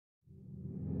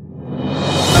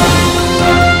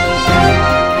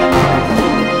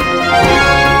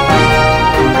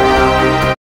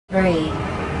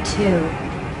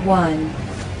1.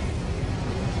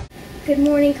 Good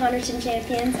morning, Connerton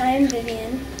champions. I am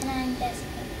Vivian. And I'm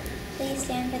Jessica. Please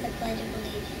stand for the Pledge of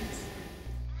Allegiance.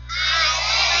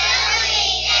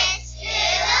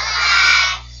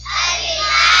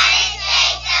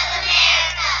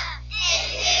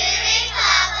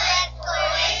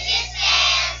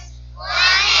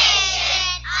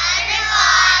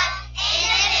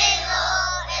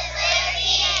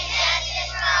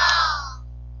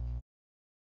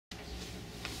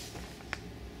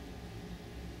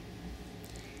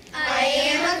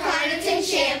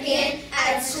 Champion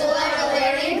at school I will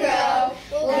learn and grow,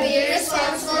 will be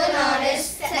responsible and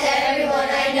honest to everyone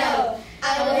I know.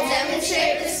 I will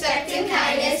demonstrate respect and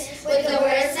kindness with the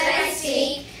words that I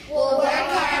speak, will work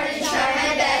hard and try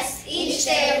my best each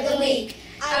day of the week.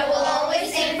 I will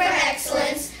always aim for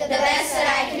excellence, the best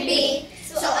that I can be,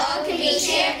 so all can be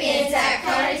champions at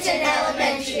Connerton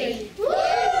Elementary. Woo!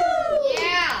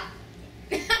 Yeah!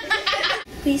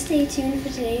 Please stay tuned for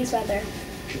today's weather.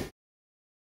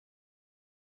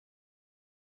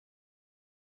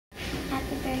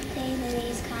 Happy birthday,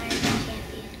 Louise Connerton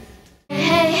champion.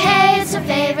 Hey, hey, it's our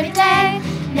favorite day.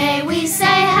 May we say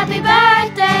happy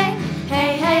birthday.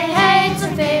 Hey, hey, hey, it's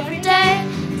our favorite day.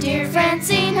 Dear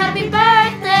Francine, happy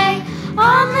birthday.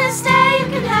 On this day you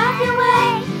can have your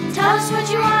way. Tell us what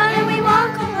you want and we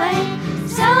won't complain.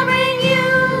 Celebrating you,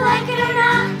 like it or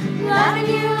not. Loving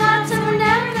you lots and we're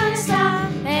never gonna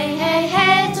stop. Hey, hey,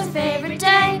 hey, it's our favorite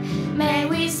day. May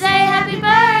we say happy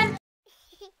birthday.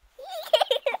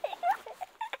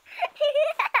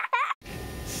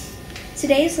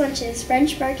 Today's lunch is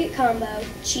French market combo,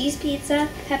 cheese pizza,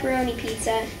 pepperoni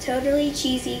pizza, totally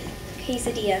cheesy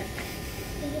quesadilla.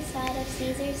 With a side of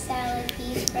Caesar salad,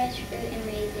 beef, fresh fruit, and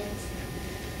raisins.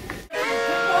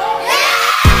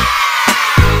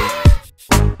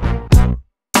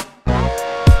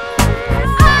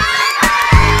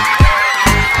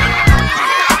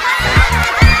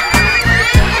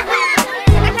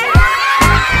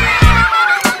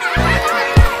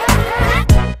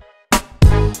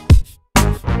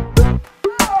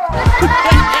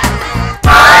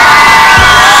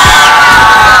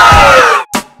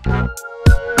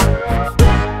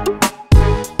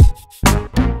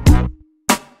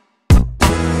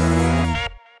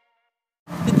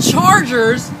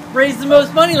 Chargers raised the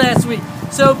most money last week.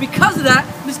 So because of that,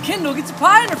 Miss Kendall gets a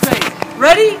pie in her face.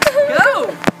 Ready?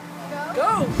 Go!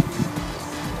 Go!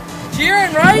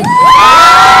 Cheering, right?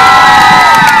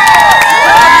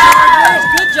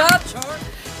 Good job, Chargers.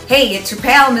 Hey, it's your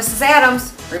pal, Mrs.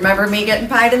 Adams. Remember me getting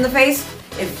pied in the face?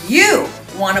 If you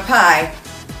want to pie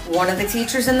one of the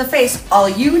teachers in the face, all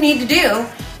you need to do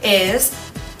is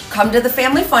come to the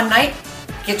family fun night,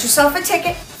 get yourself a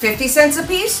ticket, 50 cents a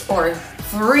piece, or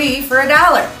 3 for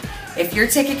 $1. If your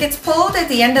ticket gets pulled at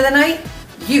the end of the night,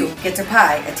 you get to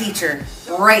pie a teacher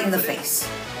right in the face.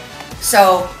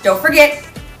 So don't forget,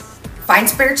 find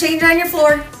spare change on your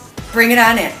floor, bring it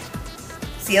on in.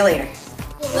 See you later.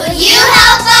 Will you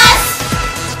help us?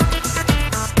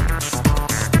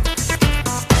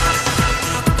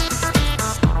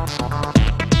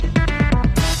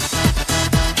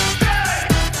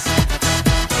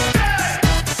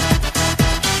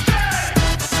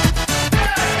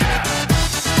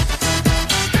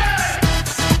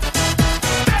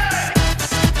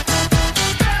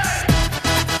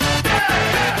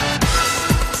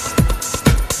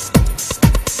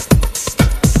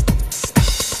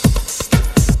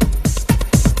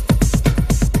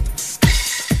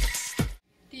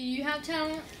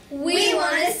 Talent? We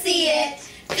want to see it.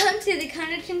 Come to the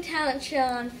Connerton Talent Show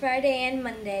on Friday and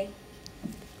Monday.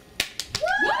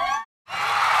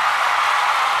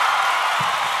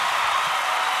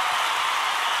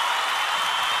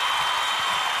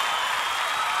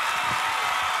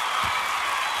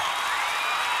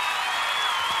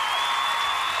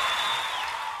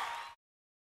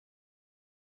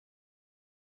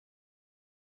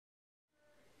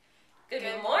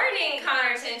 Good morning,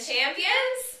 Connerton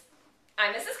champions.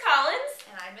 I'm Mrs. Collins.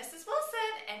 And I'm Mrs.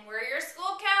 Wilson, and we're your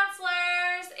school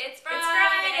counselors. It's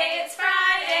Friday. It's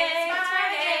Friday. It's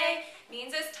Friday.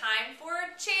 Means it's time for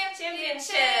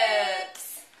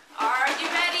championships. Are you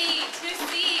ready to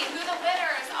see who the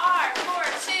winners are for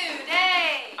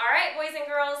today? All right, boys and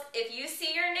girls, if you see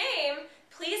your name,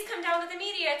 please come down to the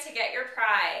media to get your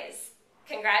prize.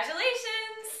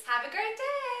 Congratulations. Have a great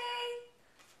day.